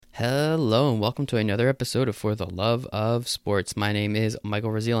Hello and welcome to another episode of For the Love of Sports. My name is Michael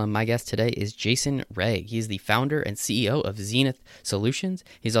Razil and my guest today is Jason Ray. He is the founder and CEO of Zenith Solutions.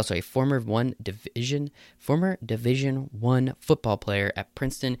 He's also a former Division I football player at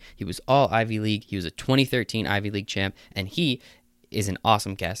Princeton. He was all Ivy League. He was a 2013 Ivy League champ, and he is an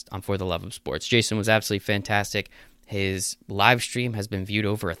awesome guest on For the Love of Sports. Jason was absolutely fantastic. His live stream has been viewed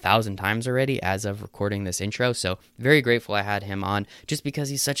over 1,000 times already as of recording this intro, so very grateful I had him on just because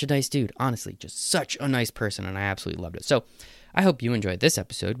he's such a nice dude. Honestly, just such a nice person, and I absolutely loved it. So I hope you enjoyed this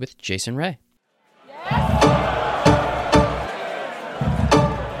episode with Jason Ray. Yes.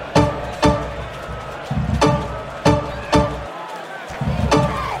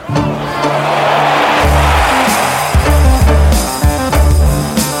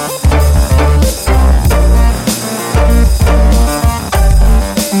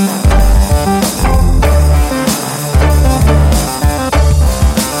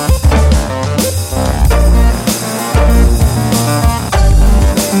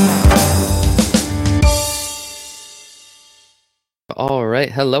 All right.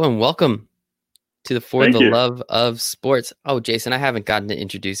 Hello and welcome to the For the Love of Sports. Oh, Jason, I haven't gotten to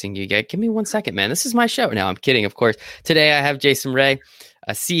introducing you yet. Give me 1 second, man. This is my show. No, I'm kidding, of course. Today I have Jason Ray,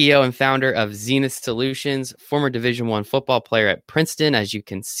 a CEO and founder of Zenith Solutions, former Division I football player at Princeton, as you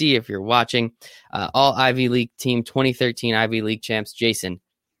can see if you're watching, all Ivy League team, 2013 Ivy League champs. Jason,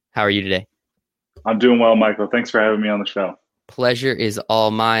 how are you today? I'm doing well, Michael. Thanks for having me on the show. Pleasure is all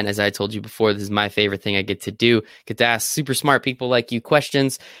mine. As I told you before, this is my favorite thing I get to do. Get to ask super smart people like you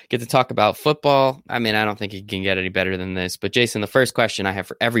questions, get to talk about football. I mean, I don't think it can get any better than this. But Jason, the first question I have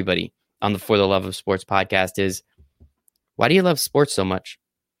for everybody on the For the Love of Sports podcast is, why do you love sports so much?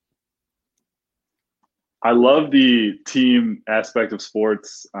 I love the team aspect of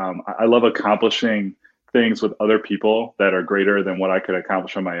sports. I love accomplishing things with other people that are greater than what I could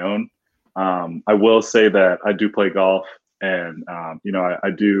accomplish on my own. I will say that I do play golf. And, I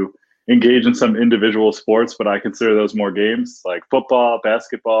do engage in some individual sports, but I consider those more games like football,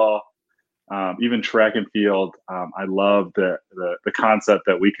 basketball, even track and field. I love the concept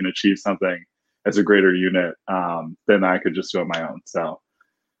that we can achieve something as a greater unit than I could just do on my own. So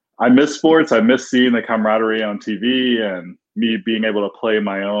I miss sports. I miss seeing the camaraderie on TV and me being able to play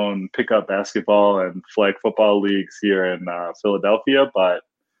my own pickup basketball and flag football leagues here in Philadelphia. But,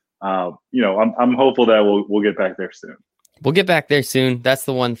 I'm hopeful that we'll get back there soon. We'll get back there soon. That's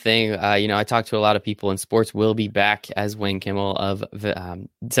the one thing. I talk to a lot of people, and sports will be back, as Wayne Kimmel of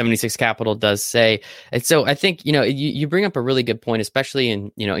 76 Capital does say. And so I think, you bring up a really good point, especially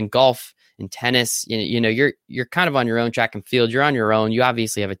in golf, in tennis. You're kind of on your own. Track and field, you're on your own. You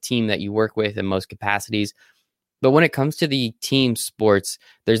obviously have a team that you work with in most capacities. But when it comes to the team sports,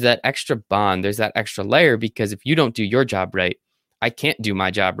 there's that extra bond. There's that extra layer, because if you don't do your job right, I can't do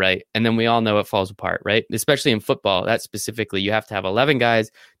my job right. And then we all know it falls apart, right? Especially in football, that specifically, you have to have 11 guys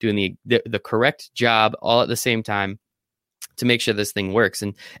doing the correct job all at the same time to make sure this thing works.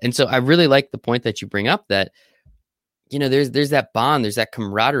 And so I really like the point that you bring up that, there's that bond, there's that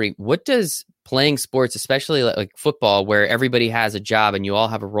camaraderie. What does playing sports, especially like football, where everybody has a job and you all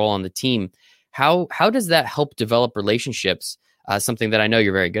have a role on the team, how does that help develop relationships? Something that I know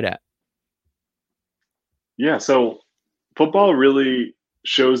you're very good at. Yeah. So football really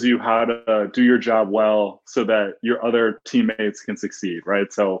shows you how to do your job well so that your other teammates can succeed,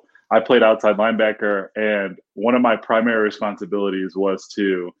 right? So I played outside linebacker, and one of my primary responsibilities was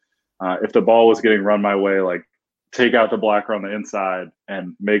to, if the ball was getting run my way, like take out the blocker on the inside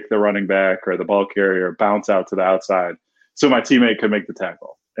and make the running back or the ball carrier bounce out to the outside so my teammate could make the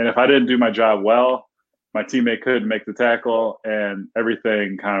tackle. And if I didn't do my job well, my teammate couldn't make the tackle and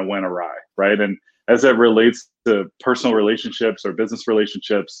everything kind of went awry, right? And as it relates to personal relationships or business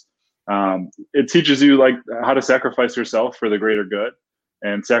relationships, it teaches you like how to sacrifice yourself for the greater good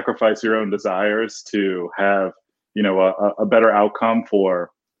and sacrifice your own desires to have, a better outcome for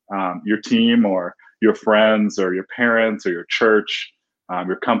your team or your friends or your parents or your church,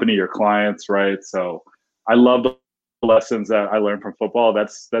 your company, your clients, right? So I love the lessons that I learned from football.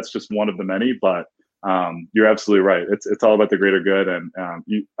 That's just one of the many, but you're absolutely right. It's all about the greater good, and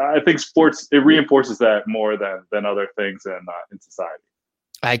I think sports, it reinforces that more than other things in society.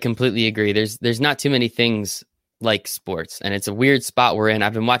 I completely agree. There's not too many things like sports, and it's a weird spot we're in.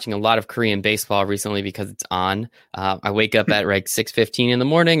 I've been watching a lot of Korean baseball recently because it's on. I wake up at like 6:15 in the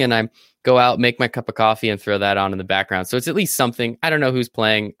morning, and I go out, make my cup of coffee, and throw that on in the background. So it's at least something. I don't know who's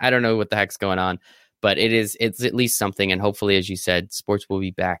playing. I don't know what the heck's going on. But it's at least something. And hopefully, as you said, sports will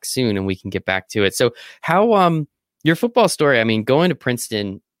be back soon and we can get back to it. So how, your football story, I mean, going to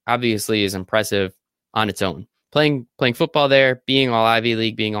Princeton obviously is impressive on its own. playing football there, being all Ivy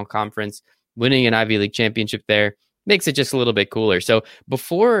League, being all conference, winning an Ivy League championship there makes it just a little bit cooler. So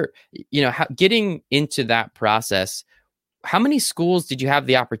before, getting into that process, how many schools did you have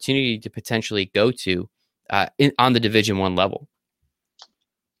the opportunity to potentially go to on the Division I level?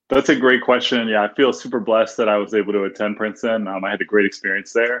 That's a great question. Yeah, I feel super blessed that I was able to attend Princeton. I had a great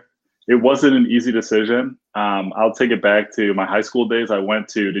experience there. It wasn't an easy decision. I'll take it back to my high school days. I went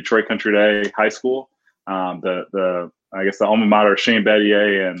to Detroit Country Day High School. I guess the alma mater of Shane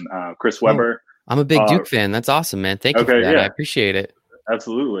Battier and Chris Webber. I'm a big Duke fan. That's awesome, man. Thank you for that. Yeah. I appreciate it.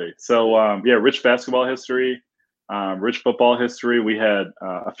 Absolutely. So, rich basketball history, rich football history. We had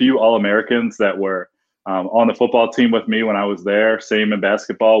a few All-Americans that were on the football team with me when I was there. Same in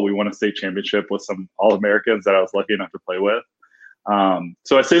basketball. We won a state championship with some All-Americans that I was lucky enough to play with.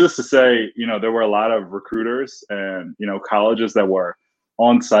 So I say this to say, there were a lot of recruiters and, colleges that were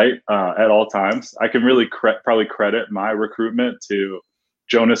on site at all times. I can really probably credit my recruitment to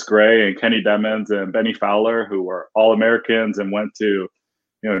Jonas Gray and Kenny Demmons and Benny Fowler, who were All-Americans and went to,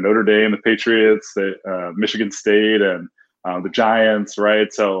 Notre Dame, the Patriots, Michigan State, and the Giants,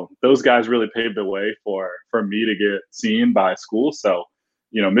 right? So those guys really paved the way for me to get seen by school. So,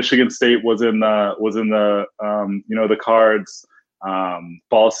 Michigan State was in the the cards,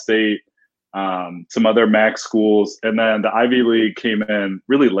 Ball State, some other MAC schools, and then the Ivy League came in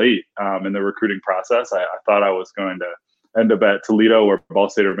really late in the recruiting process. I thought I was going to end up at Toledo or Ball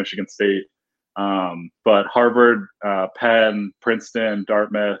State or Michigan State. But Harvard, Penn, Princeton,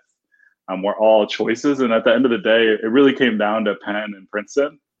 Dartmouth were all choices. And at the end of the day, it really came down to Penn and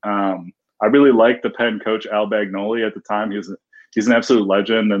Princeton. I really liked the Penn coach, Al Bagnoli, at the time. He's an absolute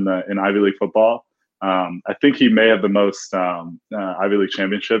legend in Ivy League football. I think he may have the most Ivy League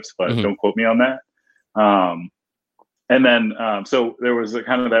championships, but don't quote me on that. And then so there was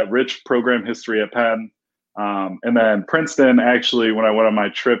kind of that rich program history at Penn. And then Princeton, actually, when I went on my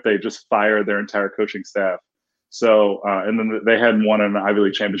trip, they just fired their entire coaching staff. So, and then they hadn't won an Ivy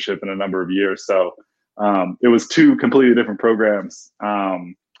League championship in a number of years. So it was two completely different programs.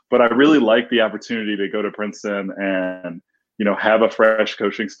 But I really liked the opportunity to go to Princeton and, have a fresh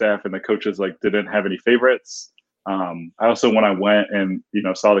coaching staff, and the coaches didn't have any favorites. I also, when I went and,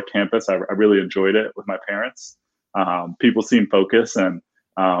 saw the campus, I really enjoyed it with my parents. People seemed focused, and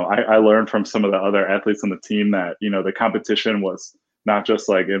I learned from some of the other athletes on the team that, the competition was not just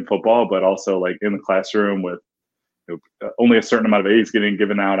in football, but also in the classroom with only a certain amount of A's getting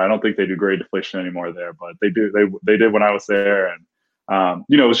given out. I don't think they do grade deflation anymore there, but they did when I was there. And,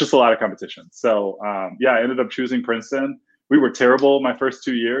 it was just a lot of competition. So, I ended up choosing Princeton. We were terrible my first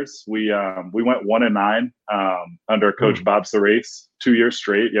 2 years. We went 1-9 under Coach Bob Serace 2 years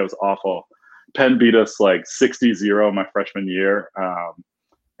straight. Yeah, it was awful. Penn beat us 60-0 my freshman year.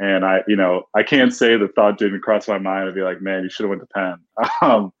 And I can't say the thought didn't cross my mind to be like, man, you should have went to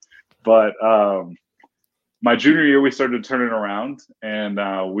Penn. But my junior year, we started turning around, and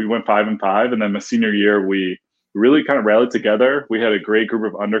we went 5-5. And then my senior year, we really kind of rallied together. We had a great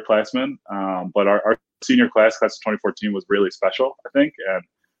group of underclassmen, but our senior class of 2014 was really special, I think.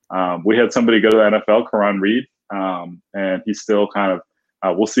 And we had somebody go to the NFL, Karan Reed, and he's still kind of,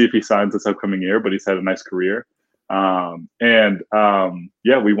 we'll see if he signs this upcoming year, but he's had a nice career. We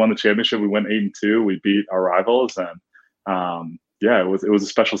won the championship. We went 8-2. We beat our rivals, and it was a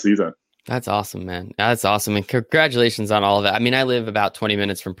special season. That's awesome, man. That's awesome. And congratulations on all of that. I mean, I live about 20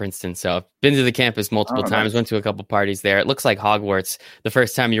 minutes from Princeton, so I've been to the campus multiple times, nice. Went to a couple parties there. It looks like Hogwarts the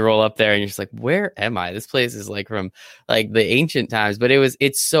first time you roll up there, and you're just like, where am I? This place is from the ancient times, but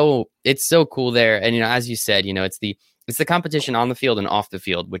it's so cool there. And, as you said, it's the competition on the field and off the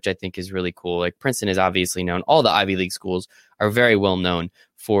field, which I think is really cool. Princeton is obviously known. All the Ivy League schools are very well known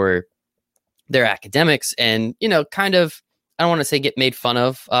for their academics and, kind of, I don't want to say get made fun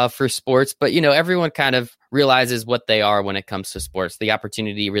of for sports, but, everyone kind of realizes what they are when it comes to sports. The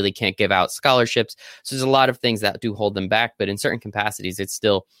opportunity really can't give out scholarships. So there's a lot of things that do hold them back. But in certain capacities, it's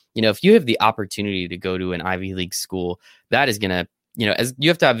still, if you have the opportunity to go to an Ivy League school, that is going to, as you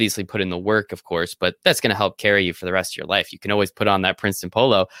have to obviously put in the work, of course, but that's going to help carry you for the rest of your life. You can always put on that Princeton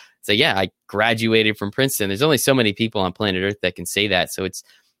polo. Say, yeah, I graduated from Princeton. There's only so many people on planet Earth that can say that. So it's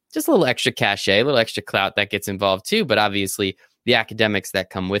just a little extra cachet, a little extra clout that gets involved too. But obviously the academics that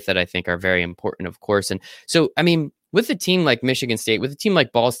come with it, I think, are very important, of course. And so, I mean, with a team like Michigan State, with a team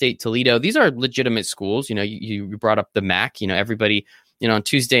like Ball State, Toledo, these are legitimate schools. You brought up the MAC, everybody, on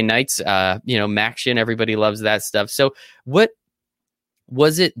Tuesday nights, MACtion, everybody loves that stuff. So what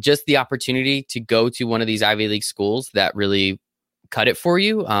was it, just the opportunity to go to one of these Ivy League schools that really cut it for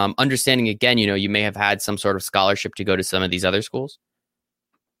you? Understanding, again, you may have had some sort of scholarship to go to some of these other schools.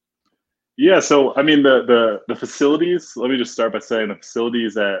 Yeah, so I mean the facilities. Let me just start by saying the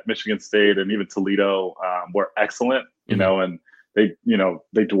facilities at Michigan State and even Toledo were excellent. Hmm. And they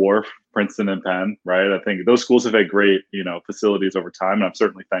dwarf Princeton and Penn, right? I think those schools have had great facilities over time, and I'm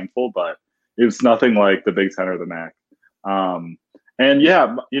certainly thankful. But it was nothing like the Big Ten or the MAC. And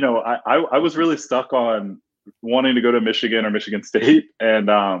yeah, I was really stuck on wanting to go to Michigan or Michigan State, and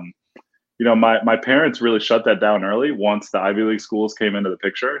my parents really shut that down early once the Ivy League schools came into the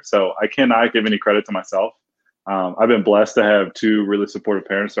picture. So I cannot give any credit to myself. I've been blessed to have two really supportive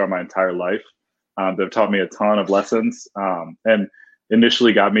parents throughout my entire life. They've taught me a ton of lessons, and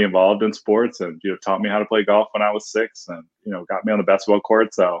initially got me involved in sports, and taught me how to play golf when I was 6, and got me on the basketball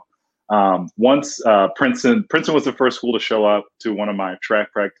court. So once Princeton was the first school to show up to one of my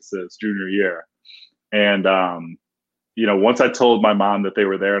track practices junior year, and once I told my mom that they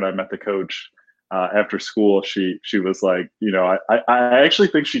were there and I met the coach after school, she was like, I actually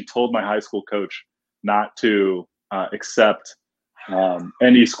think she told my high school coach not to accept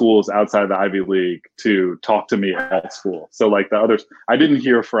any schools outside the Ivy League to talk to me at school. So like the others, I didn't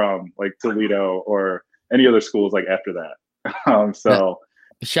hear from like Toledo or any other schools like after that. So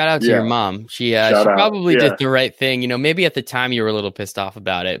Shout out to yeah, your mom. She shout out. probably Yeah, did the right thing. Maybe at the time you were a little pissed off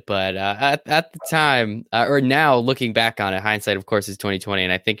about it, but at the time, or now looking back on it, hindsight of course is 2020,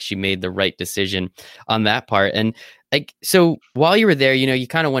 and I think she made the right decision on that part. And like, so while you were there, you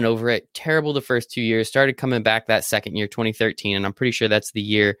kind of went over it. Terrible the first 2 years. Started coming back that second year, 2013, and I'm pretty sure that's the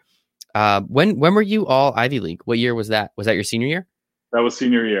year. When were you all Ivy League? What year was that? Was that your senior year? that was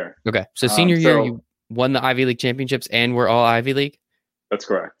senior year. Okay, so senior year So you won the Ivy League championships and were all Ivy League. that's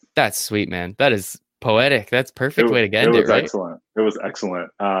correct. That's sweet, man. That is poetic. That's perfect It, way to it end it, was right? excellent. It was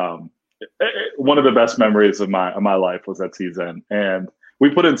excellent. One of the best memories of my life was that season, and we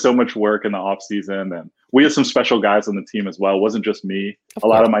put in so much work in the off season, and we had some special guys on the team as well. It wasn't just me. Of A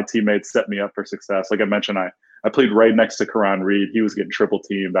lot course. of my teammates set me up for success. Like I mentioned, I played right next to Karan Reed. He was getting triple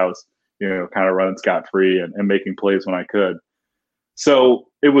teamed. I was kind of running scot free and making plays when I could. So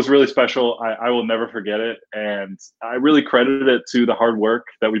it was really special. I will never forget it. And I really credit it to the hard work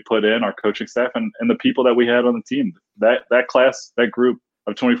that we put in, our coaching staff, and the people that we had on the team. That class, that group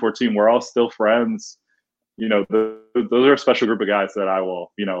of 2014, we're all still friends. Those are a special group of guys that I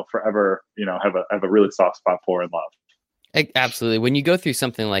will, forever, have a really soft spot for and love. Absolutely. When you go through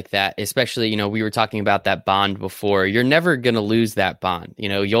something like that, especially, we were talking about that bond before, you're never going to lose that bond.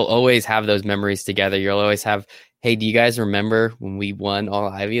 You'll always have those memories together. You'll always have, hey, do you guys remember when we won all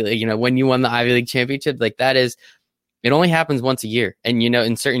Ivy League? When you won the Ivy League championship? Like it only happens once a year. And,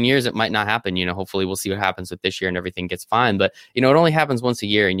 in certain years it might not happen. Hopefully we'll see what happens with this year and everything gets fine. But, it only happens once a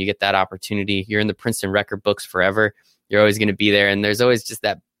year and you get that opportunity. You're in the Princeton record books forever. You're always going to be there. And there's always just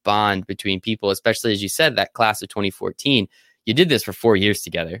that bond between people, especially as you said, that class of 2014. You did this for 4 years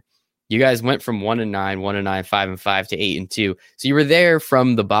together. You guys went from 1-9, 1-9, 5-5 to 8-2. So you were there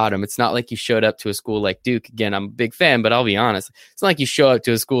from the bottom. It's not like you showed up to a school like Duke. Again, I'm a big fan, but I'll be honest. It's not like you show up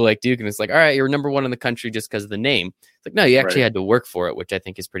to a school like Duke and it's like, all right, you're number one in the country just because of the name. It's like, no, you actually had to work for it, which I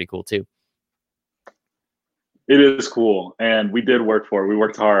think is pretty cool too. It is cool, and we did work for it. We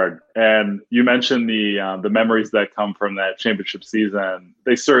worked hard, and you mentioned the memories that come from that championship season.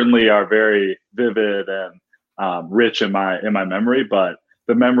 They certainly are very vivid and rich in my memory. But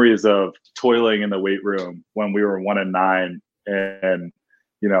the memories of toiling in the weight room when we were 1-9, and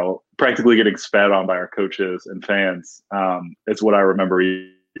practically getting spat on by our coaches and fans is what I remember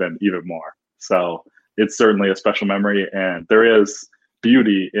even more. So it's certainly a special memory, and there is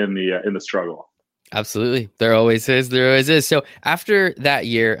beauty in the struggle. Absolutely. There always is. There always is. So after that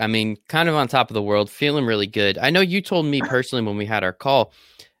year, I mean, kind of on top of the world, feeling really good. I know you told me personally when we had our call,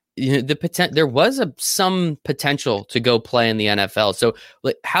 there was some potential to go play in the NFL. So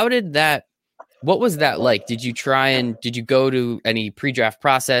like, what was that like? Did you go to any pre-draft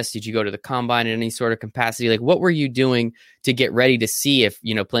process? Did you go to the combine in any sort of capacity? Like, what were you doing to get ready to see if,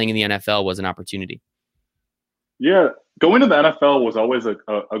 playing in the NFL was an opportunity? Yeah, going to the NFL was always a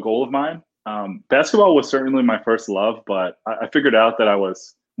goal of mine. Basketball was certainly my first love, but I figured out that I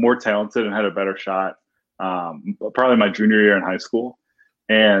was more talented and had a better shot probably my junior year in high school.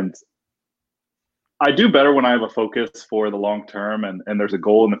 And I do better when I have a focus for the long term and there's a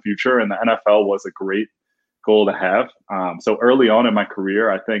goal in the future. And the NFL was a great goal to have. So early on in my career,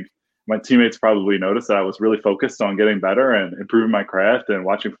 I think my teammates probably noticed that I was really focused on getting better and improving my craft and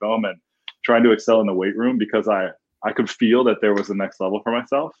watching film and trying to excel in the weight room because I could feel that there was the next level for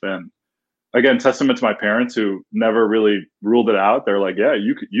myself. And again, testament to my parents who never really ruled it out. They're like, yeah,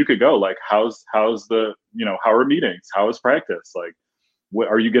 you could go. Like, how's the, how are meetings? How is practice? Like,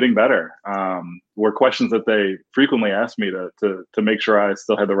 are you getting better? Were questions that they frequently asked me to make sure I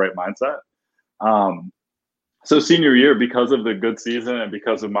still had the right mindset. So senior year, because of the good season and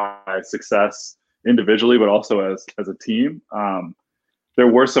because of my success individually, but also as a team, there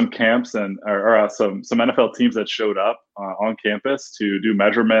were some camps and or some NFL teams that showed up on campus to do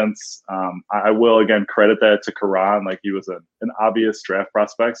measurements. I will again credit that to Karan, like he was an obvious draft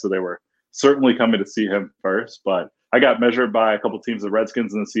prospect, so they were certainly coming to see him first. But I got measured by a couple teams, the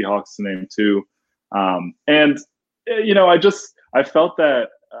Redskins and the Seahawks, to name two. And you know, I felt that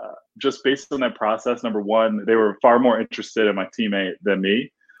just based on that process, number one, they were far more interested in my teammate than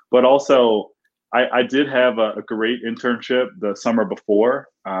me, but also I did have a great internship the summer before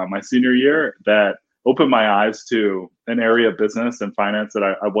my senior year that opened my eyes to an area of business and finance that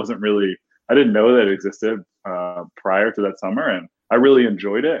I didn't know that existed prior to that summer. And I really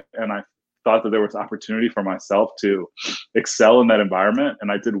enjoyed it. And I thought that there was opportunity for myself to excel in that environment.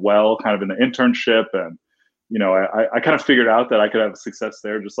 And I did well kind of in the internship. And, you know, I kind of figured out that I could have success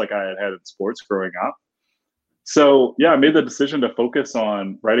there just like I had had in sports growing up. So yeah, I made the decision to focus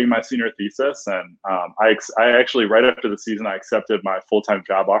on writing my senior thesis, and I actually right after the season I accepted my full-time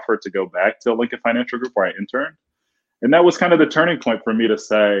job offer to go back to Lincoln Financial Group where I interned, and that was kind of the turning point for me to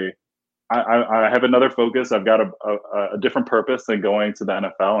say I have another focus. I've got a different purpose than going to the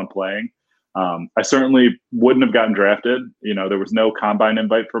NFL and playing. I certainly wouldn't have gotten drafted. You know, there was no combine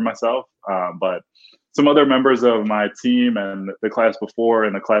invite for myself, but some other members of my team and the class before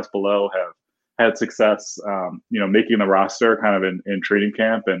and the class below have had success, you know, making the roster kind of in training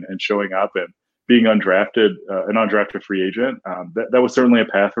camp and showing up and being an undrafted free agent. That was certainly a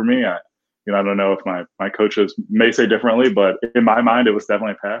path for me. I don't know if my coaches may say differently, but in my mind, it was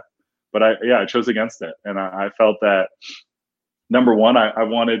definitely a path. But I chose against it, and I felt that number one, I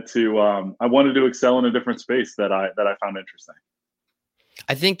wanted to excel in a different space that I found interesting.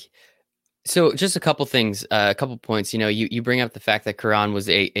 I think. So just a couple things, a couple points. You know, you bring up the fact that Karan was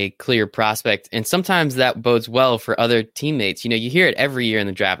a clear prospect, and sometimes that bodes well for other teammates. You know, you hear it every year in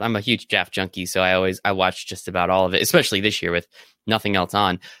the draft. I'm a huge draft junkie, so I watch just about all of it, especially this year with nothing else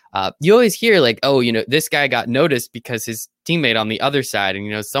on. You always hear like, oh, you know, this guy got noticed because his teammate on the other side, and,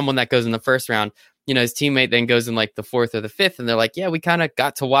 you know, someone that goes in the first round, you know, his teammate then goes in like the fourth or the fifth, and they're like, yeah, we kind of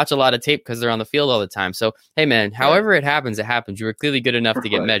got to watch a lot of tape because they're on the field all the time. So, hey, man, however it happens, it happens. You were clearly good enough to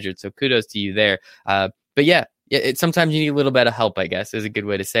get measured. So kudos to you there. But yeah, sometimes you need a little bit of help, I guess, is a good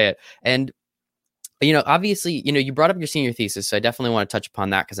way to say it. And, you know, obviously, you know, you brought up your senior thesis. So I definitely want to touch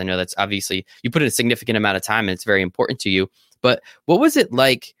upon that because I know that's obviously you put in a significant amount of time and it's very important to you. But what was it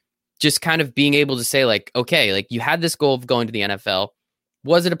like just kind of being able to say like, okay, like you had this goal of going to the NFL.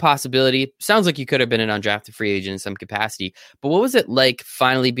 Was it a possibility? Sounds like you could have been an undrafted free agent in some capacity, but what was it like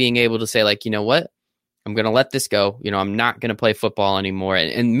finally being able to say like, you know what, I'm going to let this go. You know, I'm not going to play football anymore,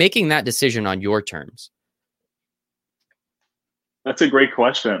 and making that decision on your terms? That's a great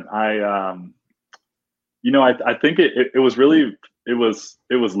question. I think it was really, it was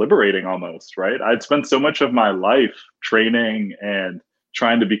liberating almost, right? I'd spent so much of my life training and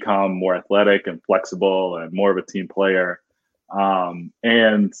trying to become more athletic and flexible and more of a team player.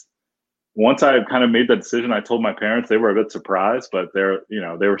 And once I kind of made that decision, I told my parents. They were a bit surprised, but they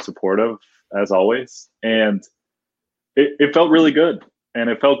were supportive as always. And it felt really good. And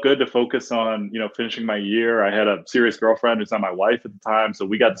it felt good to focus on, you know, finishing my year. I had a serious girlfriend who's not my wife at the time. So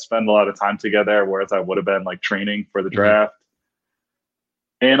we got to spend a lot of time together, whereas I would have been like training for the draft.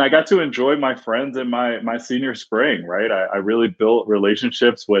 And I got to enjoy my friends in my senior spring, right? I really built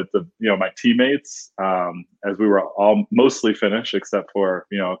relationships with my teammates as we were all mostly finished, except for,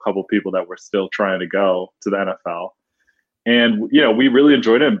 you know, a couple people that were still trying to go to the NFL. And, you know, we really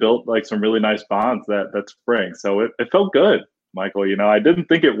enjoyed it and built like some really nice bonds that spring. So it felt good, Michael. You know, I didn't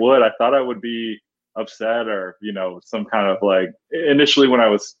think it would. I thought I would be upset or, you know, some kind of like initially when I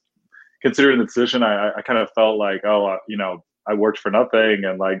was considering the decision, I kind of felt like, oh, you know, I worked for nothing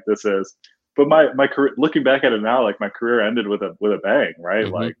and like this is, but my career, looking back at it now, like my career ended with a bang, right?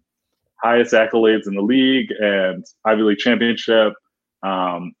 Mm-hmm. Like highest accolades in the league and Ivy League championship,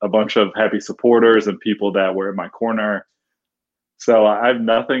 a bunch of happy supporters and people that were in my corner. So I have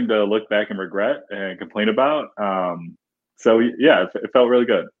nothing to look back and regret and complain about. So yeah, it felt really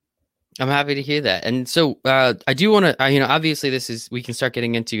good. I'm happy to hear that. And so I do want to, you know, obviously we can start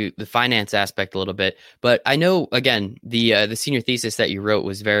getting into the finance aspect a little bit, but I know, again, the senior thesis that you wrote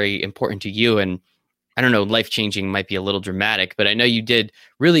was very important to you. And I don't know, life-changing might be a little dramatic, but I know you did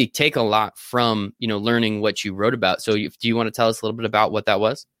really take a lot from, you know, learning what you wrote about. So do you want to tell us a little bit about what that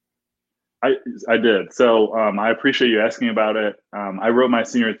was? I did. So I appreciate you asking about it. I wrote my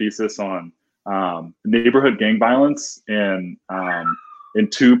senior thesis on neighborhood gang violence in in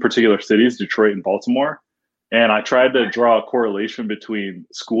two particular cities, Detroit and Baltimore. And I tried to draw a correlation between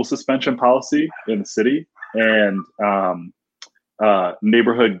school suspension policy in the city and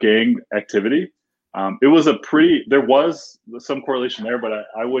neighborhood gang activity. It was there was some correlation there, but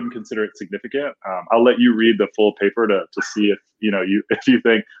I wouldn't consider it significant. I'll let you read the full paper to see if if you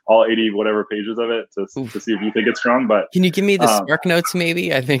think all 80 whatever pages of it to see if you think it's strong. But can you give me the Spark Notes?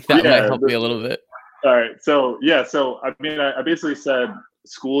 Maybe I think that might help me a little bit. All right, so I mean, I basically said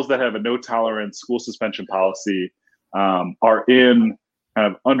schools that have a no tolerance school suspension policy are in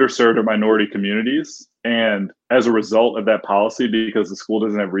kind of underserved or minority communities. And as a result of that policy, because the school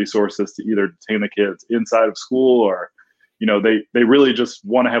doesn't have resources to either detain the kids inside of school or, they really just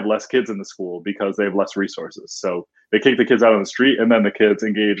want to have less kids in the school because they have less resources. So they kick the kids out on the street and then the kids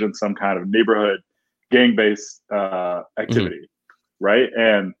engage in some kind of neighborhood gang-based activity, right?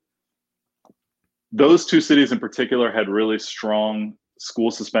 And those two cities in particular had really strong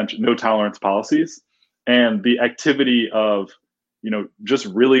school suspension, no tolerance policies. And the activity of just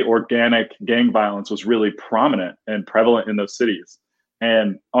really organic gang violence was really prominent and prevalent in those cities.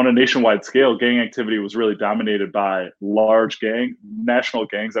 And on a nationwide scale, gang activity was really dominated by large national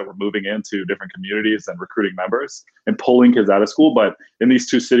gangs that were moving into different communities and recruiting members and pulling kids out of school. But in these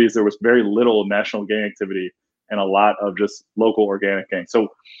two cities, there was very little national gang activity and a lot of just local organic gangs. So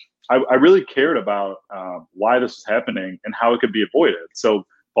I really cared about why this was happening and how it could be avoided. So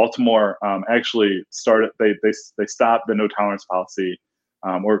Baltimore actually started, they stopped the no tolerance policy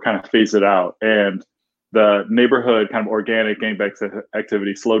or kind of phased it out. And the neighborhood kind of organic gang-based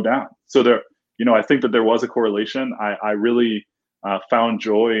activity slowed down. So there, I think that there was a correlation. I really found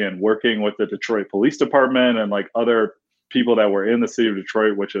joy in working with the Detroit Police Department and like other people that were in the city of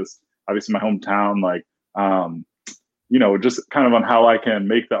Detroit, which is obviously my hometown, like, just kind of on how I can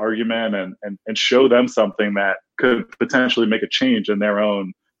make the argument and show them something that could potentially make a change in their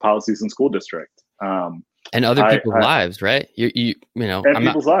own policies and school district. And other people's lives, right?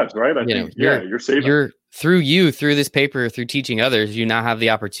 People's lives, right? I think you're saving. Through this paper, through teaching others, you now have the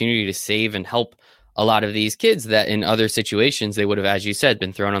opportunity to save and help a lot of these kids that in other situations they would have, as you said,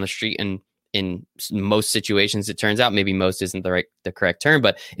 been thrown on the street. And in most situations, it turns out, maybe most isn't the correct term,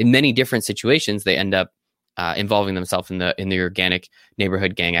 but in many different situations, they end up involving themselves in the organic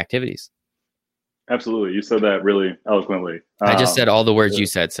neighborhood gang activities. Absolutely. You said that really eloquently. I just said all the words you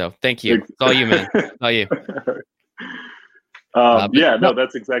said. So thank you. It's all you, man. It's all you.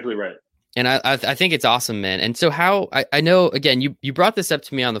 That's exactly right. And I think it's awesome, man. And so how, I know, again, you brought this up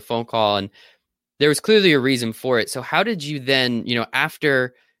to me on the phone call and there was clearly a reason for it. So how did you then,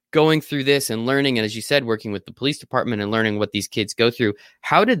 after going through this and learning, and as you said, working with the police department and learning what these kids go through,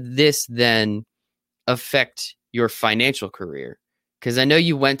 how did this then affect your financial career? Because I know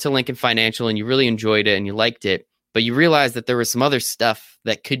you went to Lincoln Financial and you really enjoyed it and you liked it, but you realized that there was some other stuff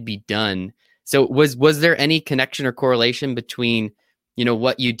that could be done. So was there any connection or correlation between,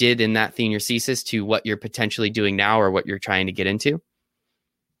 what you did in that senior thesis to what you're potentially doing now or what you're trying to get into?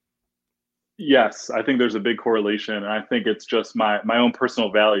 Yes, I think there's a big correlation. And I think it's just my own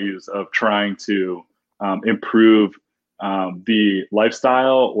personal values of trying to improve the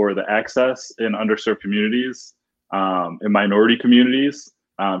lifestyle or the access in underserved communities, in minority communities,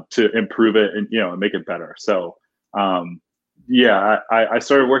 to improve it and make it better. So I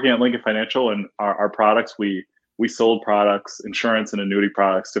started working at Lincoln Financial, and our products, we sold products, insurance and annuity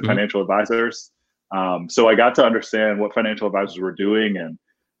products to financial advisors. So I got to understand what financial advisors were doing and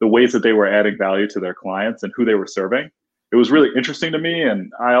the ways that they were adding value to their clients and who they were serving. It was really interesting to me.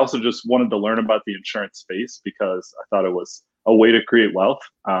 And I also just wanted to learn about the insurance space because I thought it was a way to create wealth,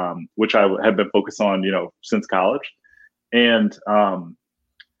 which I had been focused on, since college. And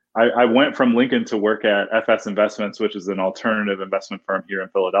I went from Lincoln to work at FS Investments, which is an alternative investment firm here in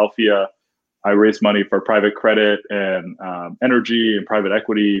Philadelphia. I raised money for private credit and energy and private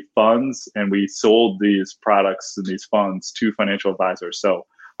equity funds, and we sold these products and these funds to financial advisors. So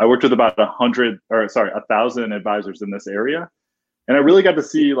I worked with about 1,000 advisors in this area. And I really got to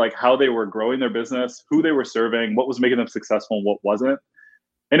see like how they were growing their business, who they were serving, what was making them successful and what wasn't.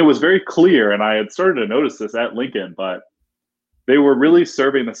 And it was very clear, and I had started to notice this at Lincoln, but they were really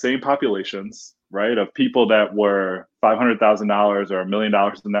serving the same populations, right, of people that were $500,000 or $1 million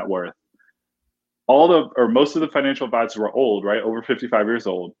in net worth. Most of the financial advisors were old, right, over 55 years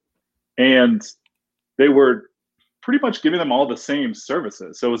old. And they were pretty much giving them all the same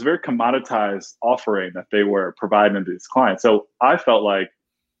services. So it was a very commoditized offering that they were providing to these clients. So I felt like,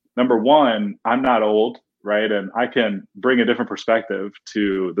 number one, I'm not old, right? And I can bring a different perspective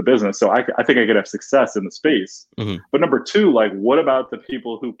to the business. So I think I could have success in the space. Mm-hmm. But number two, like, what about the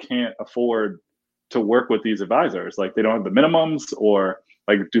people who can't afford to work with these advisors? Like they don't have the minimums, or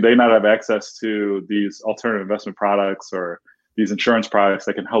like do they not have access to these alternative investment products or these insurance products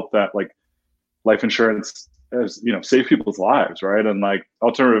that can help that, like life insurance, as you know, save people's lives, right? And like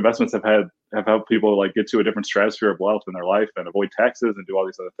alternative investments have helped people like get to a different stratosphere of wealth in their life and avoid taxes and do all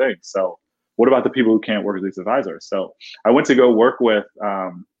these other things. So what about the people who can't work with these advisors? So I went to go work with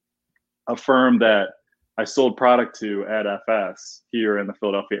a firm that I sold product to at FS here in the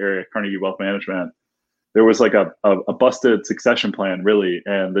Philadelphia area, Carnegie Wealth Management. There was like a busted succession plan, really,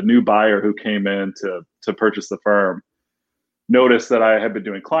 and the new buyer who came in to purchase the firm noticed that I had been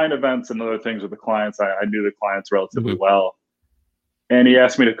doing client events and other things with the clients. I knew the clients relatively well. And he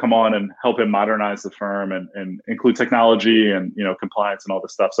asked me to come on and help him modernize the firm and include technology and, you know, compliance and all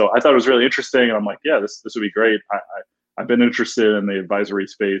this stuff. So I thought it was really interesting. And I'm like, yeah, this would be great. I've been interested in the advisory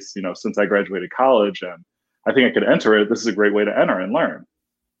space, you know, since I graduated college, and I think I could enter it. This is a great way to enter and learn.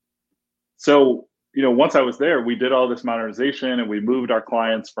 So, you know, once I was there, we did all this modernization and we moved our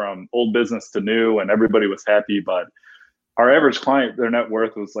clients from old business to new, and everybody was happy. But our average client, their net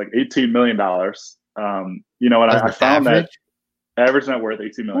worth was like $18 million. You know, and I found that average net worth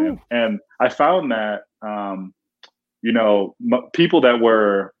 $18 million. Ooh. And I found that, you know, people that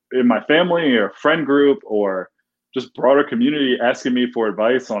were in my family or friend group or just broader community asking me for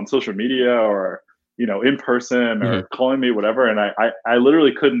advice on social media or, you know, in person or calling me, whatever. And I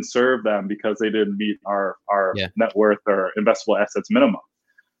literally couldn't serve them because they didn't meet our net worth or investable assets minimum.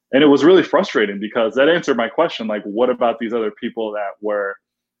 And it was really frustrating because that answered my question, like, what about these other people that were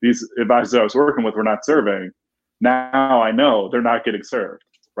these advisors I was working with were not serving? Now I know they're not getting served,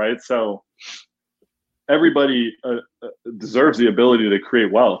 right? So everybody deserves the ability to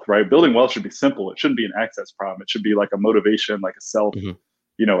create wealth, right? Building wealth should be simple. It shouldn't be an access problem. It should be like a motivation, like a self,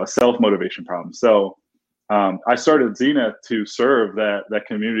 you know, a self-motivation problem. So I started Zenith to serve that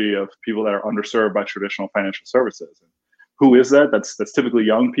community of people that are underserved by traditional financial services. Who is that? That's typically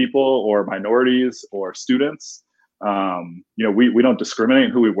young people or minorities or students. You know, we don't discriminate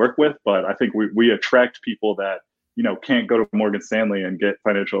in who we work with, but I think we attract people that, you know, can't go to Morgan Stanley and get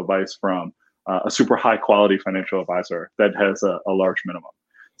financial advice from a super high quality financial advisor that has a large minimum.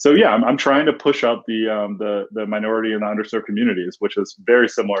 So yeah, I'm trying to push up the minority and the underserved communities, which is very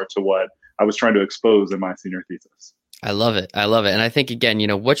similar to what I was trying to expose in my senior thesis. I love it. I love it. And I think, again, you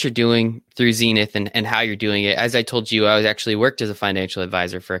know, what you're doing through Zenith and how you're doing it, as I told you, I was actually worked as a financial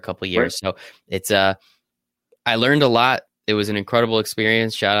advisor for a couple of years. Right. So it's, I learned a lot. It was an incredible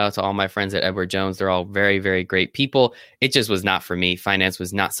experience. Shout out to all my friends at Edward Jones. They're all very, very great people. It just was not for me. Finance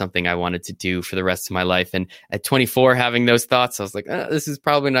was not something I wanted to do for the rest of my life. And at 24, having those thoughts, I was like, this is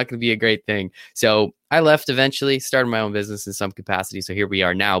probably not going to be a great thing. So I left eventually, started my own business in some capacity. So here we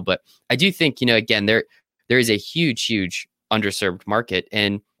are now. But I do think, you know, again, there is a huge, huge underserved market.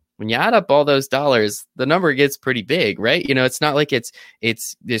 And when you add up all those dollars, the number gets pretty big, right? You know, it's not like it's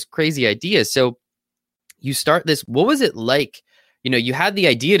this crazy idea. So you start this, what was it like? You know, you had the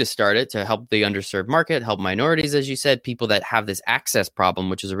idea to start it to help the underserved market, help minorities, as you said, people that have this access problem,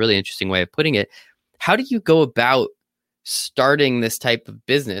 which is a really interesting way of putting it. How do you go about starting this type of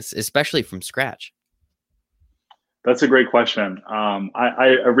business, especially from scratch? That's a great question.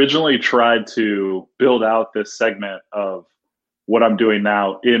 I originally tried to build out this segment of what I'm doing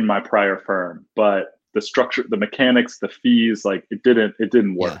now in my prior firm, but the structure, the mechanics, the fees, like it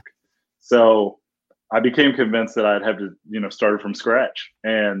didn't work. Yeah. So I became convinced that I'd have to, you know, start from scratch.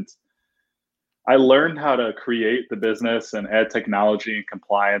 And I learned how to create the business and add technology and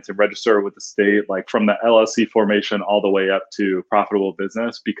compliance and register with the state, like from the LLC formation all the way up to profitable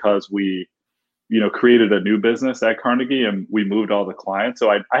business, because we, you know, created a new business at Carnegie and we moved all the clients. So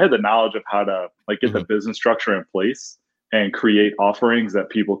I had the knowledge of how to like get the business structure in place and create offerings that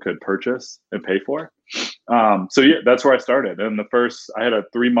people could purchase and pay for. So yeah, that's where I started. And I had a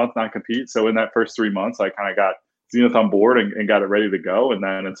 3-month non-compete. So in that first 3 months, I kind of got Zenith on board and got it ready to go. And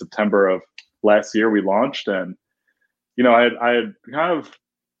then in September of last year, we launched. And, you know, I had kind of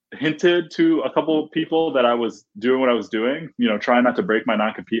hinted to a couple of people that I was doing what I was doing, you know, trying not to break my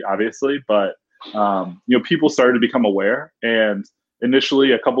non-compete, obviously. But, you know, people started to become aware. And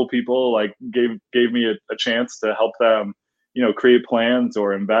initially, a couple of people like gave me a chance to help them, you know, create plans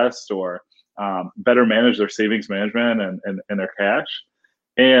or invest or better manage their savings management and their cash.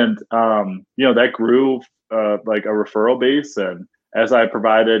 And, you know, that grew like a referral base. And as I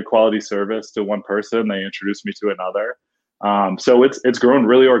provided quality service to one person, they introduced me to another. So it's grown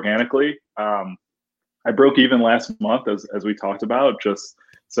really organically. I broke even last month, as we talked about, just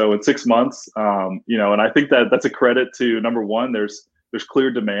so in 6 months, you know, and I think that's a credit to, number one, there's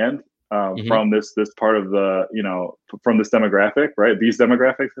clear demand from this part of the, you know, from this demographic, right? These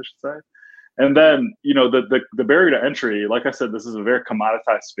demographics, I should say. And then, the barrier to entry, like I said, this is a very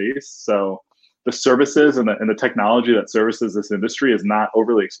commoditized space. So the services and the technology that services this industry is not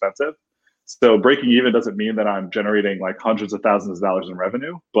overly expensive. So breaking even doesn't mean that I'm generating like hundreds of thousands of dollars in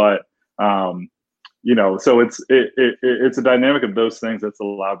revenue, but so it's a dynamic of those things that's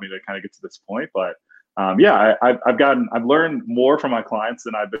allowed me to kind of get to this point. But I've learned more from my clients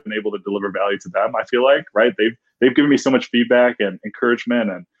than I've been able to deliver value to them. I feel like, right? They've given me so much feedback and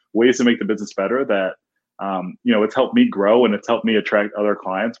encouragement and ways to make the business better that, it's helped me grow, and it's helped me attract other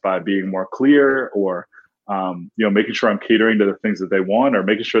clients by being more clear, or, making sure I'm catering to the things that they want, or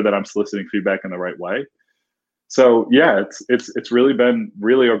making sure that I'm soliciting feedback in the right way. So yeah, it's really been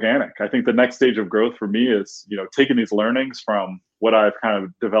really organic. I think the next stage of growth for me is, taking these learnings from what I've kind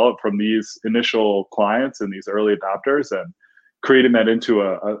of developed from these initial clients and these early adopters, and creating that into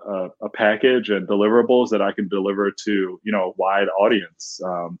a package and deliverables that I can deliver to, a wide audience,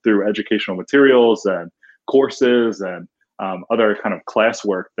 through educational materials and courses and other kind of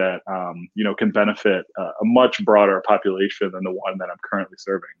classwork that, can benefit a much broader population than the one that I'm currently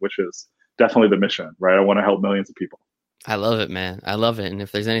serving, which is definitely the mission, right? I want to help millions of people. I love it, man. I love it. And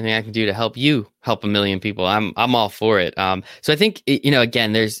if there's anything I can do to help you help a million people, I'm all for it. So I think,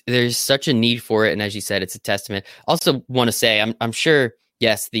 again, there's such a need for it. And as you said, it's a testament. Also want to say, I'm sure,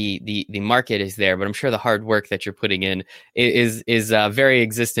 yes, the market is there, but I'm sure the hard work that you're putting in is very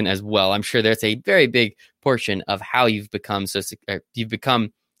existent as well. I'm sure there's a very big portion of how you've become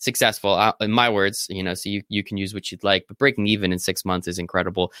successful, in my words, so you can use what you'd like, but breaking even in 6 months is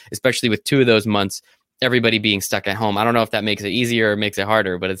incredible, especially with 2 of those months, everybody being stuck at home. I don't know if that makes it easier or makes it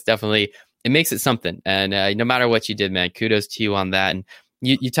harder, but it makes it something. And no matter what you did, man, kudos to you on that. And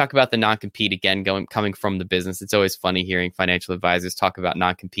you talk about the non-compete again, coming from the business. It's always funny hearing financial advisors talk about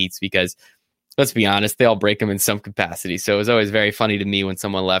non-competes, because let's be honest, they all break them in some capacity. So it was always very funny to me when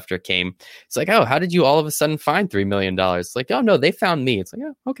someone left or came. It's like, oh, how did you all of a sudden find $3 million? It's like, oh no, they found me. It's like,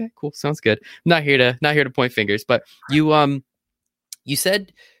 oh, okay, cool. Sounds good. I'm not here to point fingers, but you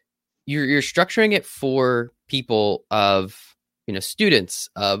said you're structuring it for people of, students,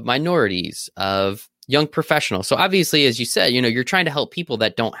 of minorities, of young professionals. So obviously, as you said, you're trying to help people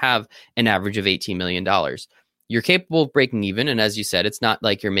that don't have an average of $18 million. You're capable of breaking even. And as you said, it's not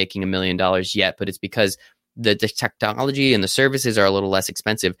like you're making $1 million yet, but it's because the technology and the services are a little less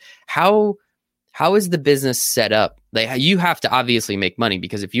expensive. How is the business set up? Like, you have to obviously make money,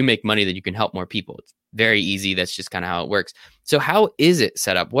 because if you make money, then you can help more people. It's very easy. That's just kind of how it works. So how is it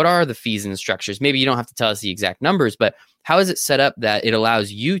set up? What are the fees and the structures? Maybe you don't have to tell us the exact numbers, but how is it set up that it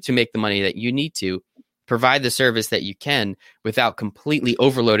allows you to make the money that you need to provide the service that you can without completely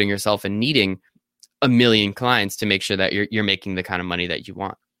overloading yourself and needing 1 million clients to make sure that you're making the kind of money that you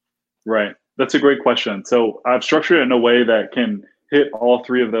want? Right. That's a great question. So I've structured it in a way that can hit all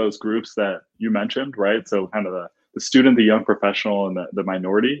 3 of those groups that you mentioned, right? So kind of the student, the young professional, and the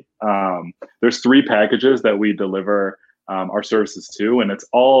minority. There's 3 packages that we deliver our services to, and it's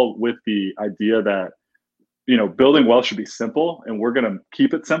all with the idea that, building wealth should be simple, and we're going to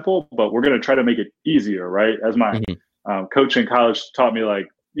keep it simple, but we're going to try to make it easier, right? As my coach in college taught me, like,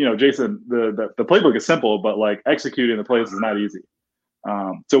 Jason, the playbook is simple, but like executing the plays is not easy.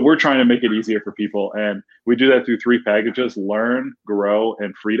 So we're trying to make it easier for people. And we do that through 3 packages: learn, grow,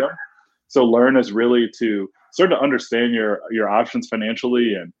 and freedom. So learn is really to start to understand your options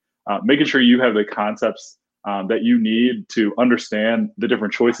financially, and making sure you have the concepts that you need to understand the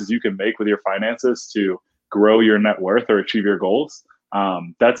different choices you can make with your finances to grow your net worth or achieve your goals.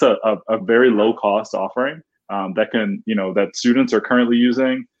 That's a very low cost offering that students are currently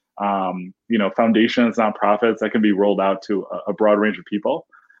using. Foundations, nonprofits, that can be rolled out to a broad range of people.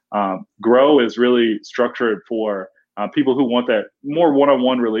 Grow is really structured for people who want that more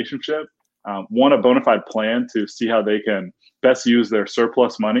one-on-one relationship, want a bona fide plan to see how they can best use their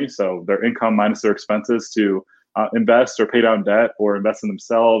surplus money, so their income minus their expenses, to invest or pay down debt or invest in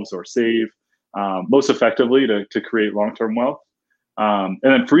themselves or save most effectively to create long-term wealth. And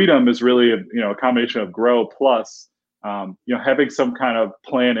then freedom is really a combination of grow plus having some kind of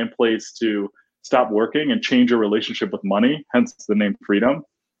plan in place to stop working and change your relationship with money, hence the name freedom,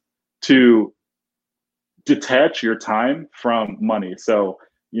 to detach your time from money. So,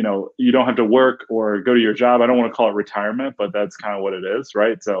 you don't have to work or go to your job. I don't want to call it retirement, but that's kind of what it is,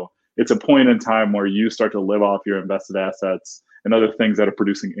 right? So it's a point in time where you start to live off your invested assets and other things that are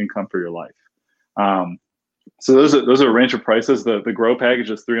producing income for your life. So those are a range of prices. The Grow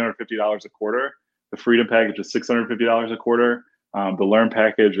package is $350 a quarter. The Freedom package is $650 a quarter. The Learn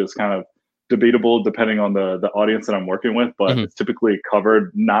package is kind of debatable depending on the audience that I'm working with, but it's typically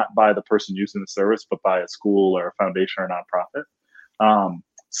covered not by the person using the service, but by a school or a foundation or a nonprofit.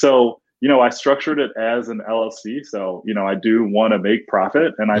 So I structured it as an LLC. So, I do want to make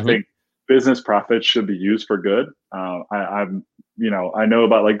profit, and I think business profits should be used for good. I know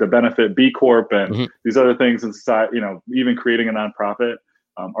about like the benefit B Corp and these other things in society, even creating a nonprofit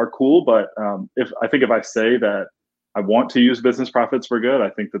are cool. But if I say that I want to use business profits for good, I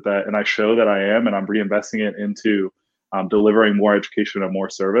think that, and I show that I am, and I'm reinvesting it into delivering more education and more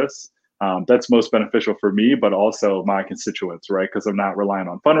service. That's most beneficial for me, but also my constituents, right? Because I'm not relying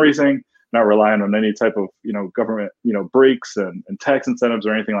on fundraising, not relying on any type of, government, breaks and tax incentives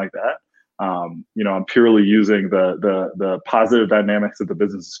or anything like that. I'm purely using the positive dynamics that the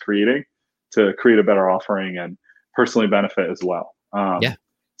business is creating to create a better offering and personally benefit as well.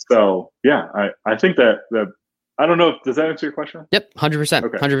 So yeah, I think that I don't know does that answer your question? Yep. 100%.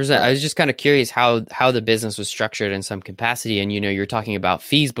 100%. I was just kind of curious how the business was structured in some capacity. And, you're talking about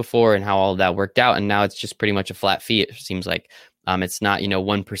fees before and how all of that worked out. And now it's just pretty much a flat fee. It seems like it's not,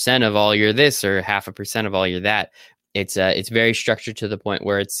 1% of all you're this or 0.5% of all you're that. It's very structured to the point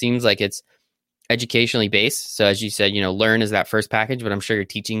where it seems like it's educationally based. So as you said, learn is that first package, but I'm sure you're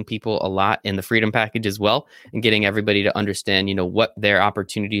teaching people a lot in the freedom package as well, and getting everybody to understand, what their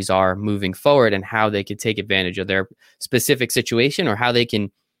opportunities are moving forward and how they could take advantage of their specific situation or how they can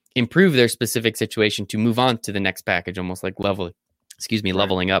improve their specific situation to move on to the next package, almost like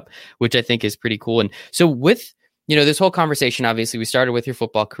leveling up, which I think is pretty cool. And so with, this whole conversation, obviously we started with your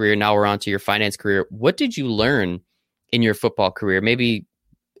football career. Now we're on to your finance career. What did you learn in your football career? Maybe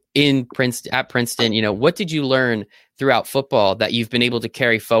at Princeton, what did you learn throughout football that you've been able to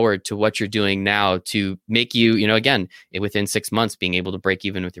carry forward to what you're doing now to make you, again, within 6 months, being able to break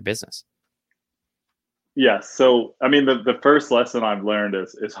even with your business? Yeah. So, I mean, the first lesson I've learned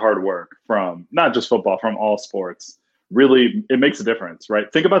is hard work from not just football, from all sports. Really, it makes a difference,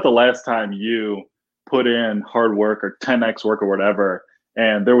 right? Think about the last time you put in hard work or 10x work or whatever,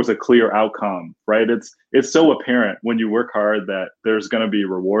 and there was a clear outcome, right? It's so apparent when you work hard that there's going to be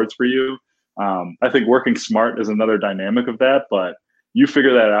rewards for you. I think working smart is another dynamic of that, but you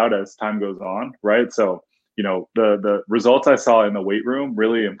figure that out as time goes on, right? So, the results I saw in the weight room,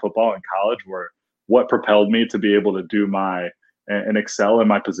 really in football and college, were what propelled me to be able to do and excel in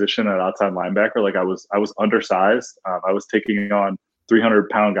my position at outside linebacker. Like I was undersized. I was taking on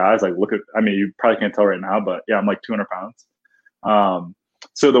 300-pound guys. Like you probably can't tell right now, but yeah, I'm like 200 pounds.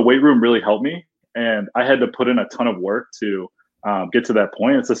 So the weight room really helped me, and I had to put in a ton of work to get to that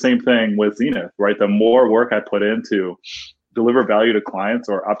point. It's the same thing with Zenith, right? The more work I put in to deliver value to clients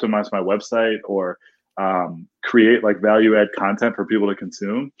or optimize my website or create like value add content for people to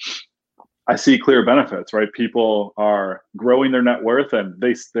consume, I see clear benefits, right? People are growing their net worth, and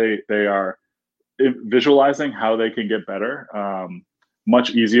they are visualizing how they can get better.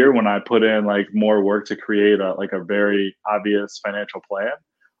 Much easier when I put in like more work to create a very obvious financial plan,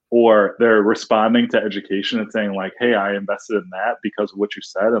 or they're responding to education and saying like, hey, I invested in that because of what you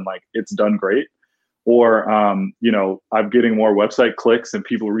said, and like it's done great. Or I'm getting more website clicks and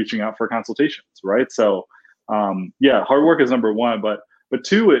people reaching out for consultations, right? So hard work is number one, but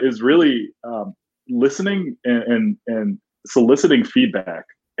two is really listening and soliciting feedback.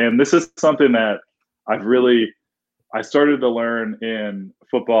 And this is something that I started to learn in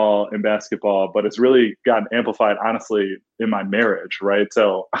football and basketball, but it's really gotten amplified, honestly, in my marriage, right?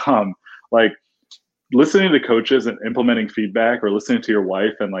 So, like listening to coaches and implementing feedback, or listening to your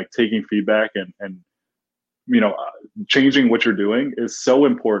wife and like taking feedback and changing what you're doing is so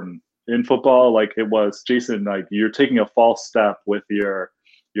important in football. Like it was, Jason, like you're taking a false step with your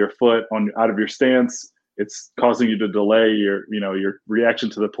foot out of your stance. It's causing you to delay your reaction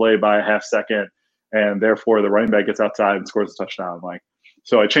to the play by a half second. And therefore the running back gets outside and scores a touchdown.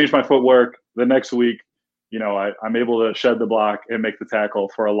 So I changed my footwork. The next week, I'm able to shed the block and make the tackle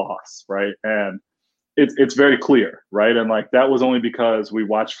for a loss, right? And it's very clear, right? And like that was only because we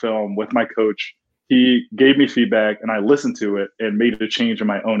watched film with my coach. He gave me feedback and I listened to it and made a change in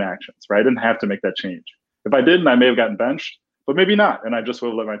my own actions, right? I didn't have to make that change. If I didn't, I may have gotten benched, but maybe not. And I just would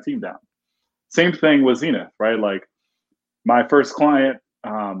have let my team down. Same thing with Zenith, right? Like my first client,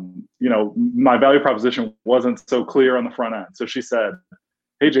 my value proposition wasn't so clear on the front end. So she said,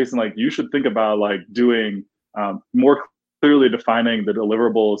 hey, Jason, like you should think about like doing more clearly defining the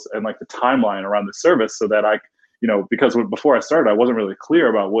deliverables and like the timeline around the service, so that because before I started, I wasn't really clear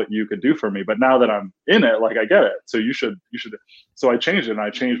about what you could do for me. But now that I'm in it, like I get it. So you should. So I changed it, and I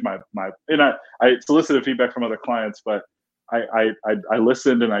changed and I solicited feedback from other clients, but I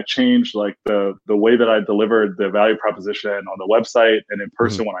listened and I changed like the way that I delivered the value proposition on the website and in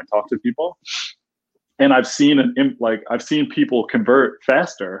person when I talk to people. And I've seen people convert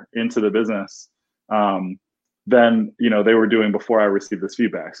faster into the business than they were doing before I received this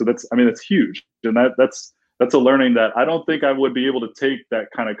feedback. So that's huge, and that's a learning that I don't think I would be able to take that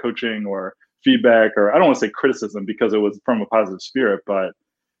kind of coaching or feedback, or I don't want to say criticism because it was from a positive spirit, but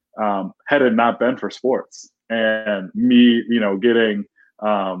had it not been for sports and me, getting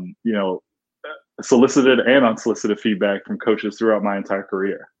solicited and unsolicited feedback from coaches throughout my entire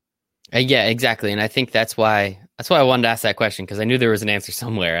career. Yeah, exactly. And I think that's why I wanted to ask that question, because I knew there was an answer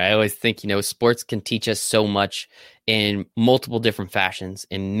somewhere. I always think, sports can teach us so much in multiple different fashions,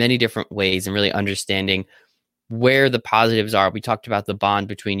 in many different ways, and really understanding where the positives are. We talked about the bond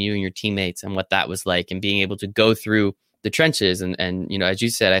between you and your teammates and what that was like, and being able to go through the trenches and as you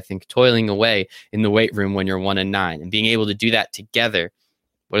said, I think toiling away in the weight room when you're 1-9 and being able to do that together.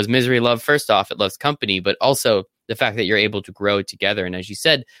 What does misery love? First off, it loves company, but also the fact that you're able to grow together. And as you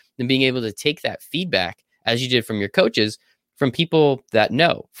said, then being able to take that feedback, as you did from your coaches, from people that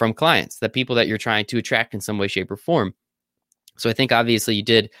know, from clients, the people that you're trying to attract in some way, shape, or form. So I think obviously you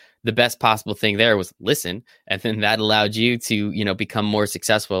did the best possible thing there was listen, and then that allowed you to, become more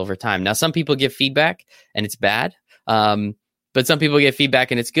successful over time. Now, some people give feedback and it's bad, but some people get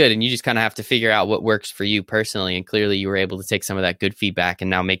feedback and it's good, and you just kind of have to figure out what works for you personally. And clearly you were able to take some of that good feedback and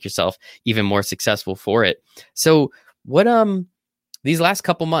now make yourself even more successful for it. So what, these last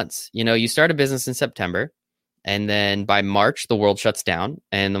couple months, you start a business in September, and then by March, the world shuts down,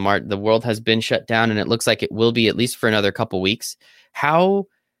 and the world has been shut down, and it looks like it will be at least for another couple weeks. How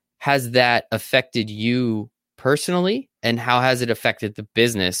has that affected you personally, and how has it affected the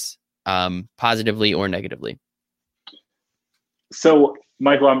business, positively or negatively? So,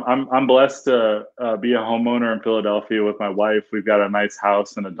 Michael, I'm blessed to be a homeowner in Philadelphia with my wife. We've got a nice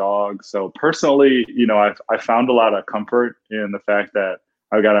house and a dog. So personally, I found a lot of comfort in the fact that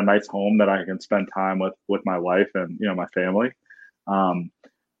I've got a nice home that I can spend time with my wife and my family.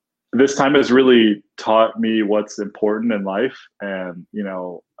 This time has really taught me what's important in life, and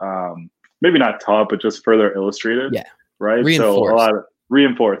maybe not taught, but just further illustrated. Yeah, right. Reinforced. So a lot of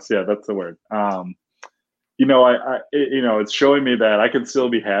reinforced. Yeah, that's the word. It's showing me that I can still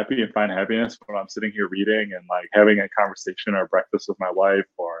be happy and find happiness when I'm sitting here reading and like having a conversation or breakfast with my wife,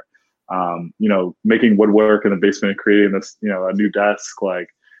 or, making woodwork in the basement and creating this, a new desk,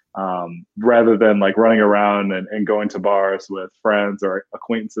 rather than like running around and going to bars with friends or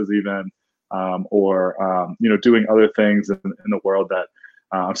acquaintances even, or doing other things in the world that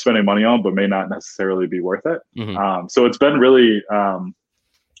I'm spending money on, but may not necessarily be worth it. Mm-hmm. So it's been really,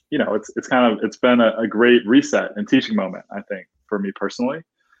 it's been a great reset and teaching moment, I think, for me personally.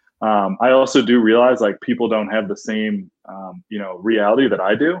 I also do realize like people don't have the same, reality that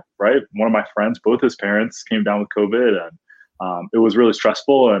I do, right? One of my friends, both his parents came down with COVID, and it was really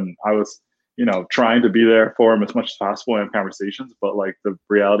stressful. And I was, trying to be there for him as much as possible and have conversations, but like the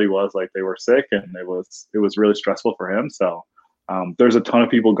reality was like they were sick, and it was really stressful for him. So there's a ton of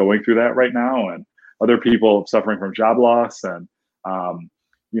people going through that right now, and other people suffering from job loss, and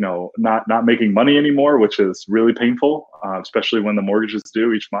not making money anymore, which is really painful, especially when the mortgage is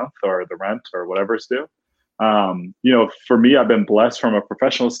due each month, or the rent or whatever is due. For me, I've been blessed from a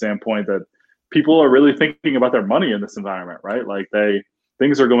professional standpoint that people are really thinking about their money in this environment, right? Like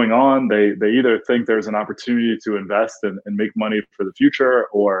things are going on. They either think there's an opportunity to invest and make money for the future,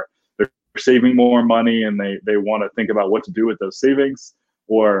 or they're saving more money and they want to think about what to do with those savings,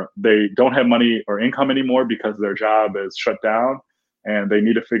 or they don't have money or income anymore because their job is shut down and they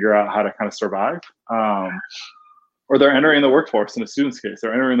need to figure out how to kind of survive. Or they're entering the workforce in a student's case.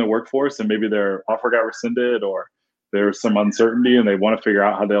 They're entering the workforce and maybe their offer got rescinded, or there's some uncertainty and they want to figure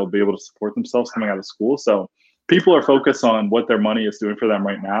out how they'll be able to support themselves coming out of school. So people are focused on what their money is doing for them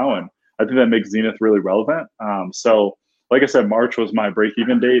right now. And I think that makes Zenith really relevant. So like I said, March was my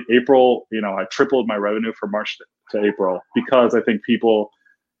break-even date. April, I tripled my revenue from March to April, because I think people,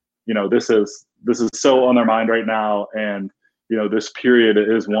 this is so on their mind right now. And this period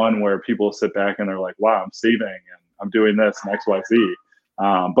is one where people sit back and they're like, wow, I'm saving and I'm doing this and X, Y, Z.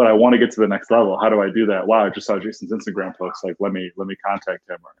 But I want to get to the next level. How do I do that? Wow, I just saw Jason's Instagram post. Like, let me contact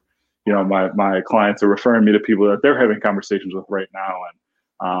him. Or, my clients are referring me to people that they're having conversations with right now.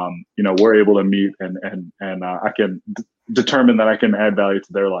 And, we're able to meet and I can determine that I can add value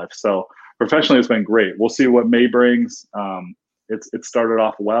to their life. So professionally, it's been great. We'll see what May brings. It started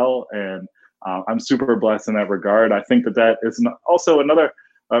off well, and I'm super blessed in that regard. I think that is also another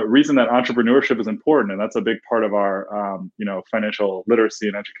reason that entrepreneurship is important, and that's a big part of our financial literacy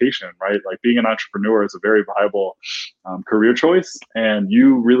and education, right? Like being an entrepreneur is a very viable career choice, and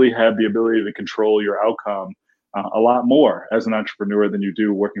you really have the ability to control your outcome a lot more as an entrepreneur than you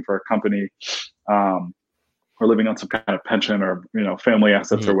do working for a company, or living on some kind of pension or family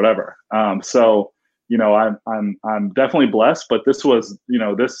assets or whatever. So I'm definitely blessed, but this was,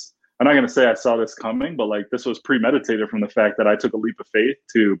 this, I'm not going to say I saw this coming, but like this was premeditated from the fact that I took a leap of faith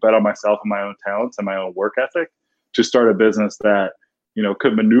to bet on myself and my own talents and my own work ethic to start a business that,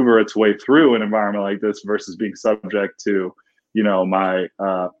 could maneuver its way through an environment like this versus being subject to, my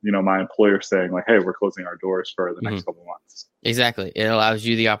employer saying like, hey, we're closing our doors for the next couple months. Exactly. It allows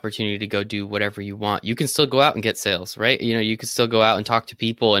you the opportunity to go do whatever you want. You can still go out and get sales, right? You can still go out and talk to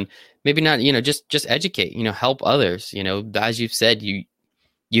people and maybe not, just educate, help others. As you've said, you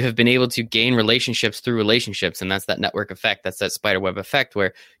have been able to gain relationships through relationships. And that's that network effect. That's that spider web effect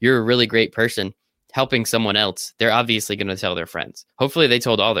where you're a really great person helping someone else. They're obviously going to tell their friends. Hopefully they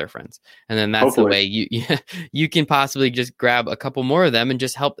told all their friends. And then that's the way you can possibly just grab a couple more of them and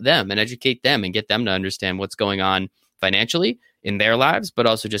just help them and educate them and get them to understand what's going on financially in their lives, but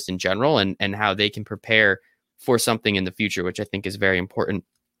also just in general and how they can prepare for something in the future, which I think is very important.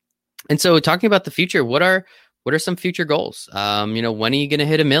 And so talking about the future, what are some future goals? When are you going to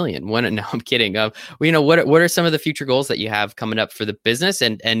hit 1 million? No, I'm kidding. What are some of the future goals that you have coming up for the business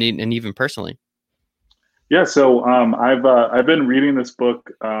and even personally? Yeah. So I've been reading this book.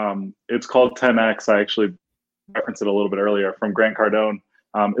 It's called 10X. I actually referenced it a little bit earlier from Grant Cardone.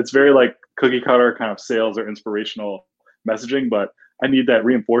 It's very like cookie cutter kind of sales or inspirational messaging, but I need that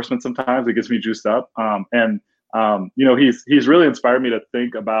reinforcement sometimes. It gets me juiced up. He's really inspired me to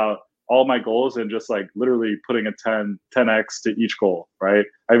think about all my goals and just like literally putting a 10X to each goal, right?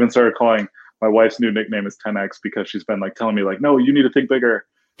 I even started calling my wife's new nickname is 10X because she's been like telling me like, no, you need to think bigger.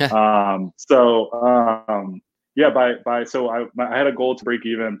 I had a goal to break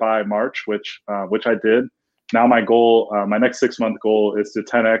even by March, which I did. Now my goal, my next 6-month goal is to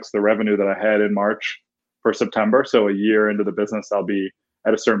 10X the revenue that I had in March for September. So a year into the business, I'll be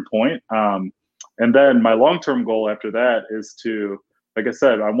at a certain point. And then my long-term goal after that is to, like I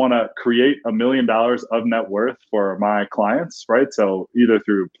said, I want to create $1 million of net worth for my clients, right? So either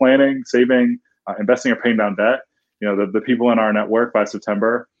through planning, saving, investing, or paying down debt. The people in our network by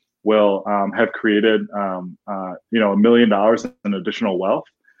September will have created, $1 million in additional wealth.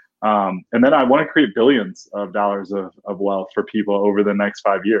 And then I want to create billions of dollars of wealth for people over the next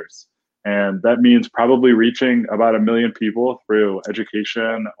 5 years. And that means probably reaching about 1 million people through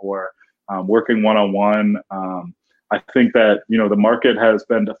education or working one-on-one. I think that, the market has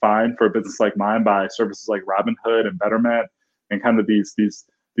been defined for a business like mine by services like Robinhood and Betterment and kind of these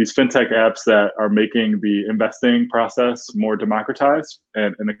fintech apps that are making the investing process more democratized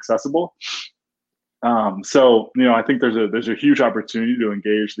and accessible. I think there's a huge opportunity to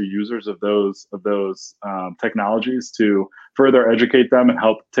engage the users of those technologies to further educate them and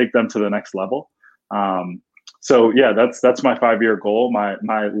help take them to the next level. That's my 5-year goal.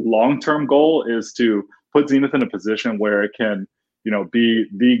 My long-term goal is to put Zenith in a position where it can, be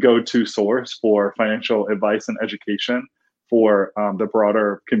the go-to source for financial advice and education for the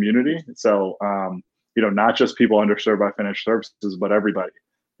broader community. So, not just people underserved by financial services, but everybody.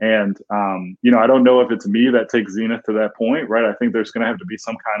 And, I don't know if it's me that takes Zenith to that point, right? I think there's going to have to be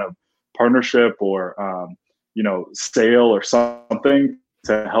some kind of partnership or, sale or something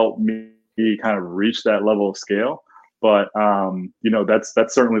to help me kind of reach that level of scale. But,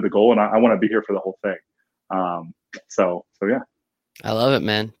 that's certainly the goal. And I want to be here for the whole thing. Yeah. I love it,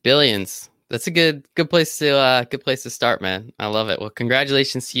 man. Billions. That's a good place to start, man. I love it. Well,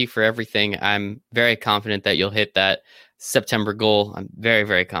 congratulations to you for everything. I'm very confident that you'll hit that September goal. I'm very,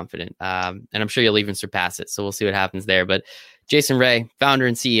 very confident. And I'm sure you'll even surpass it. So we'll see what happens there. But Jason Ray, founder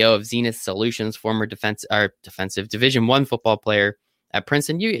and CEO of Zenith Solutions, former defensive Division I football player at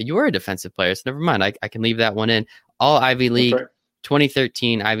Princeton. You were a defensive player, so never mind. I can leave that one in. All Ivy League, right.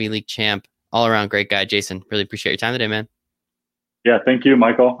 2013 Ivy League champ, all around great guy. Jason, really appreciate your time today, man. Yeah, thank you,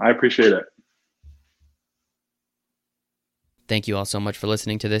 Michael. I appreciate it. Thank you all so much for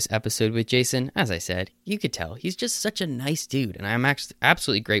listening to this episode with Jason. As I said, you could tell he's just such a nice dude, and I'm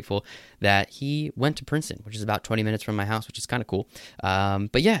absolutely grateful that he went to Princeton, which is about 20 minutes from my house, which is kind of cool.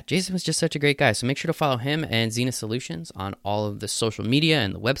 But yeah, Jason was just such a great guy, so make sure to follow him and Zenith Solutions on all of the social media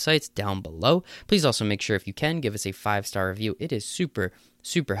and the websites down below. Please also make sure, if you can, give us a 5-star review. It is super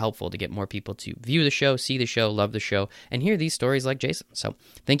helpful to get more people to view the show, see the show, love the show, and hear these stories like Jason. So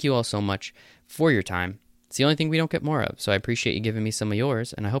thank you all so much for your time. It's the only thing we don't get more of, so I appreciate you giving me some of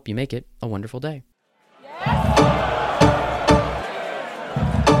yours, and I hope you make it a wonderful day.